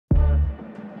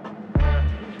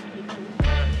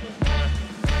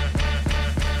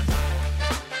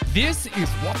This is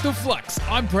What the Flux.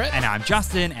 I'm Brett. And I'm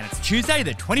Justin, and it's Tuesday,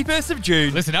 the 21st of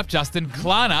June. Listen up, Justin.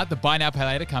 Klarna, the buy now, pay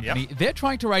later company, they're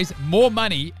trying to raise more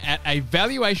money at a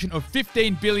valuation of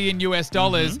 $15 billion US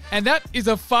dollars, and that is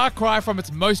a far cry from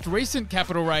its most recent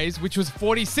capital raise, which was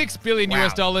 $46 billion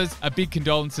US dollars. A big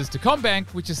condolences to CommBank,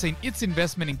 which has seen its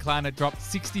investment in Klarna drop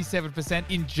 67%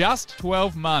 in just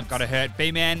 12 months. Gotta hurt,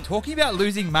 B-Man. Talking about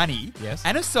losing money, Yes.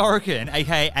 Anna Sorokin,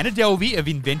 aka Anna Delvey of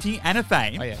Inventing Anna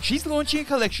fame, Oh, yeah. she's launching a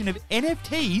collection of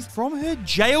NFTs from her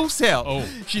jail cell. Oh.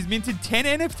 She's minted 10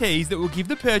 NFTs that will give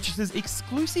the purchasers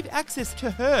exclusive access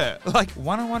to her, like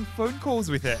one-on-one phone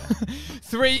calls with her.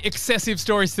 3 excessive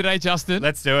stories today, Justin.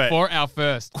 Let's do it. For our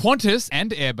first, Qantas and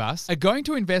Airbus are going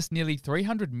to invest nearly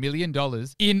 $300 million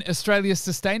in Australia's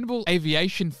sustainable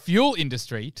aviation fuel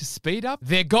industry to speed up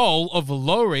their goal of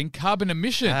lowering carbon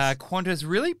emissions. Qantas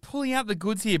really pulling out the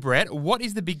goods here, Brett. What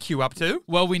is the big Q up to?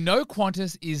 Well, we know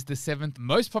Qantas is the 7th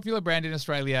most popular brand in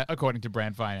Australia, according to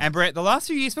Brand Finance. And Brett, the last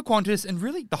few years for Qantas and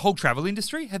really the whole travel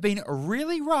industry have been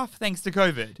really rough thanks to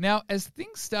COVID. Now, as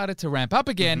things started to ramp up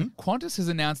again, Qantas has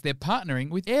announced they're partnering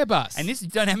with Airbus. And this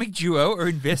dynamic duo are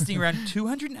investing around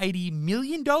 $280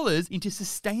 million into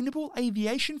sustainable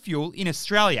aviation fuel in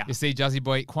Australia. You see, Juzzy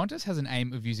Boy, Qantas has an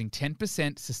aim of using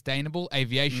 10% sustainable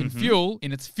aviation fuel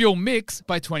in its fuel mix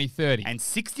by 2030. And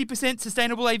 60%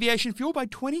 sustainable aviation fuel by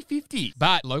 2050.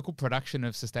 But local production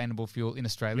of sustainable fuel in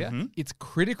Australia, it's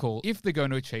critical if they're going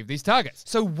to achieve these targets.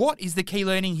 So what is the key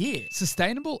learning here?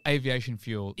 Sustainable aviation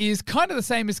fuel is kind of the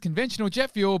same as conventional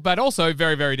jet fuel, but also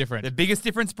very, very different. The biggest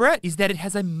difference, Brett, is that it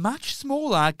has a much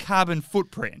smaller carbon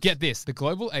footprint. Get this, the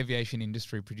global aviation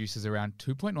industry produces around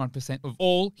 2.1% of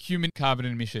all human carbon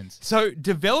emissions. So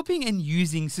developing and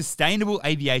using sustainable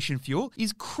aviation fuel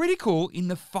is critical in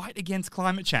the fight against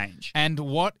climate change. And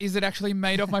what is it actually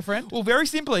made of, my friend? Well, very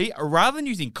simply, rather than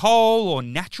using coal or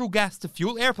natural gas to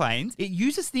fuel airplanes, it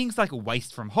uses things like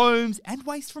waste from homes and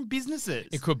waste from businesses.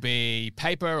 It could be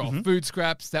paper or food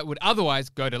scraps that would otherwise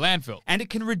go to landfill. And it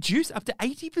can reduce up to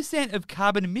 80% of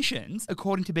carbon emissions,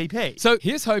 according to BP. So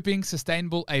here's hoping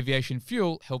sustainable aviation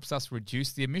fuel helps us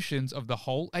reduce the emissions of the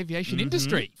whole aviation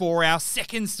industry. For our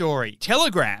second story,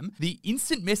 Telegram, the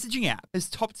instant messaging app, has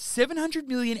topped 700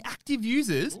 million active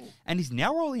users and is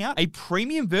now rolling out a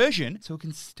premium version so it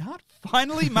can start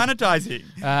finally monetizing.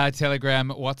 Telegram,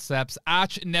 WhatsApp's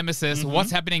arch nemesis.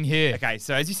 What's happening here? Okay,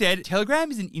 so as you said,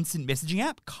 Telegram is an instant messaging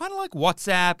app, kind of like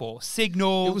WhatsApp or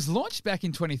Signal. It was launched back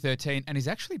in 2013 and is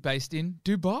actually based in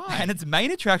Dubai. And its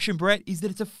main attraction, Brett, is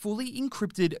that it's a fully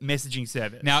encrypted messaging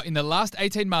service. Now, in the last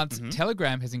 18 months,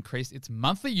 Telegram has increased its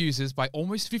monthly users by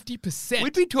almost 50%.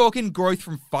 We'd be talking growth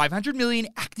from 500 million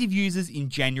active users in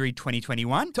January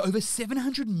 2021 to over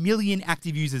 700 million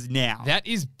active users now. That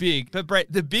is big. But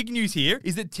Brett, the big news here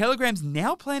is that Telegram's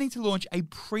now planning to launch a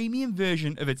premium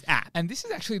version of its app. And this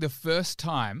is actually the first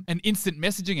time an instant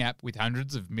messaging app with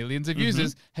hundreds of millions of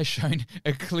users has shown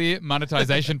a clear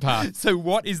monetization path. So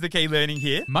what is the key learning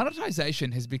here?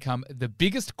 Monetization has become the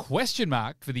biggest question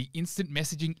mark for the instant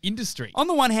messaging industry. On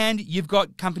the one hand, you've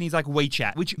got companies like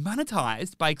WeChat, which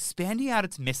monetized by expanding out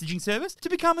its messaging service to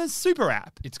become a super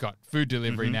app. It's got food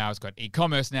delivery now, it's got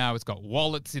e-commerce now, it's got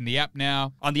wallets in the app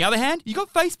now. On the other hand, you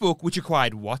got Facebook, which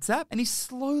acquired WhatsApp and is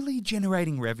slowly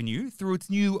generating revenue through its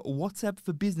new WhatsApp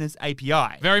for Business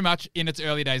API. Very much in its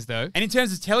early days, though. And in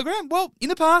terms of Telegram, well, in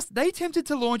the past, they attempted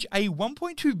to launch a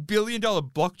 $1.2 billion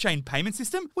blockchain payment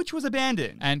system, which was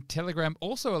abandoned. And Telegram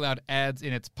also allowed ads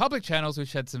in its public channels,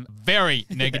 which had some very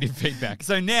negative feedback.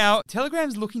 So now,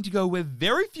 Telegram's looking to go where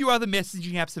very few other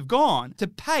messaging apps have gone to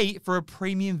pay for a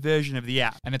premium version of the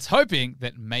app. And it's hoping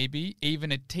that maybe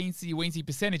even a teensy-weensy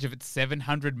percentage of its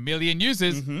 700 million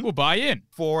users will buy in.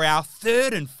 For our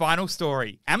third and final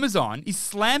story, Amazon is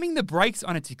slamming the brakes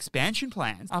on its expansion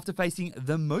plans after facing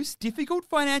the most difficult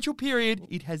financial period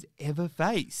it has ever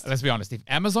faced. Let's be honest, if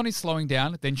Amazon is slowing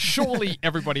down, then surely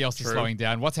everybody else is slowing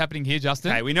down. What's happening here,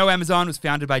 Justin? Okay, we know Amazon was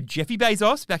founded by Jeffy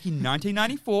Bezos back in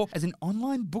 1994 as an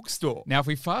online bookstore. Now, if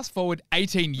we fast forward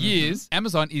 18 years,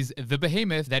 Amazon is the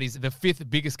behemoth that is the 5th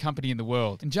biggest company in the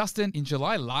world. And Justin, in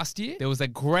July last year, there was a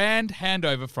grand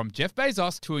handover from Jeff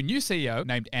Bezos to a new CEO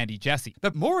named Andy Jassy.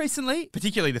 But more recently,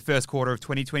 particularly the first quarter of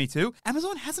 2022,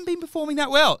 Amazon hasn't been performing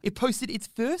that well. It posted its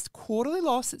first quarterly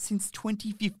loss since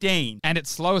 2015. And its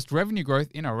slowest revenue growth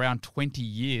in around 20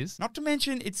 years. Not to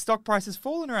mention, its stock price has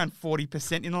fallen around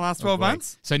 40% in the last 12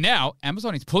 months. So now,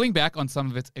 Amazon is pulling back on some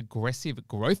of its aggressive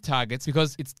growth targets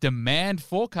because its demand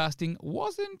forecasting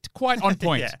wasn't quite on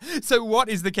point. So what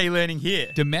is the key learning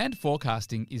here? Demand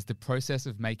forecasting is the process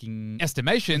of making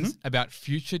estimations about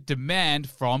future demand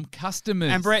from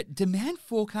customers. And Brett, demand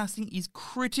forecasting is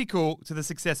critical to the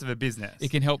success of a business.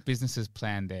 It can help businesses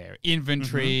plan their their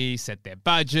inventory, set their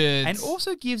budgets. And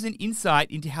also gives an insight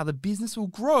into how the business will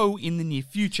grow in the near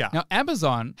future. Now,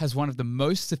 Amazon has one of the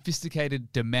most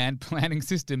sophisticated demand planning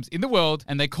systems in the world,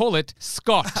 and they call it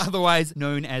SCOT. Otherwise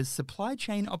known as supply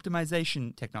chain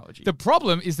optimization technology. The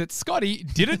problem is that Scotty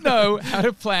didn't know how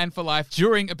to plan for life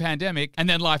during a pandemic and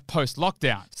then life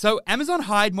post-lockdown. So Amazon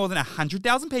hired more than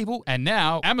 100,000 people. And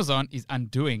now Amazon is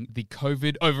undoing the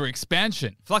COVID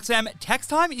overexpansion. FluxFam, tax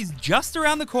time is just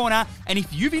around the corner, and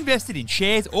if you've invested in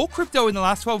shares or crypto in the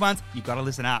last 12 months, you've got to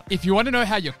listen up. If you want to know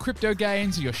how your crypto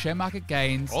gains, your share market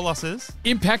gains, or losses,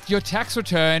 impact your tax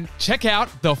return, check out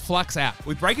the Flux app.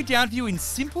 We break it down for you in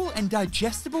simple and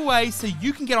digestible ways so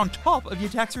you can get on top of your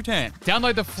tax return.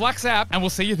 Download the Flux app and we'll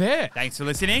see you there. Thanks for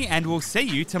listening, and we'll see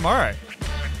you tomorrow.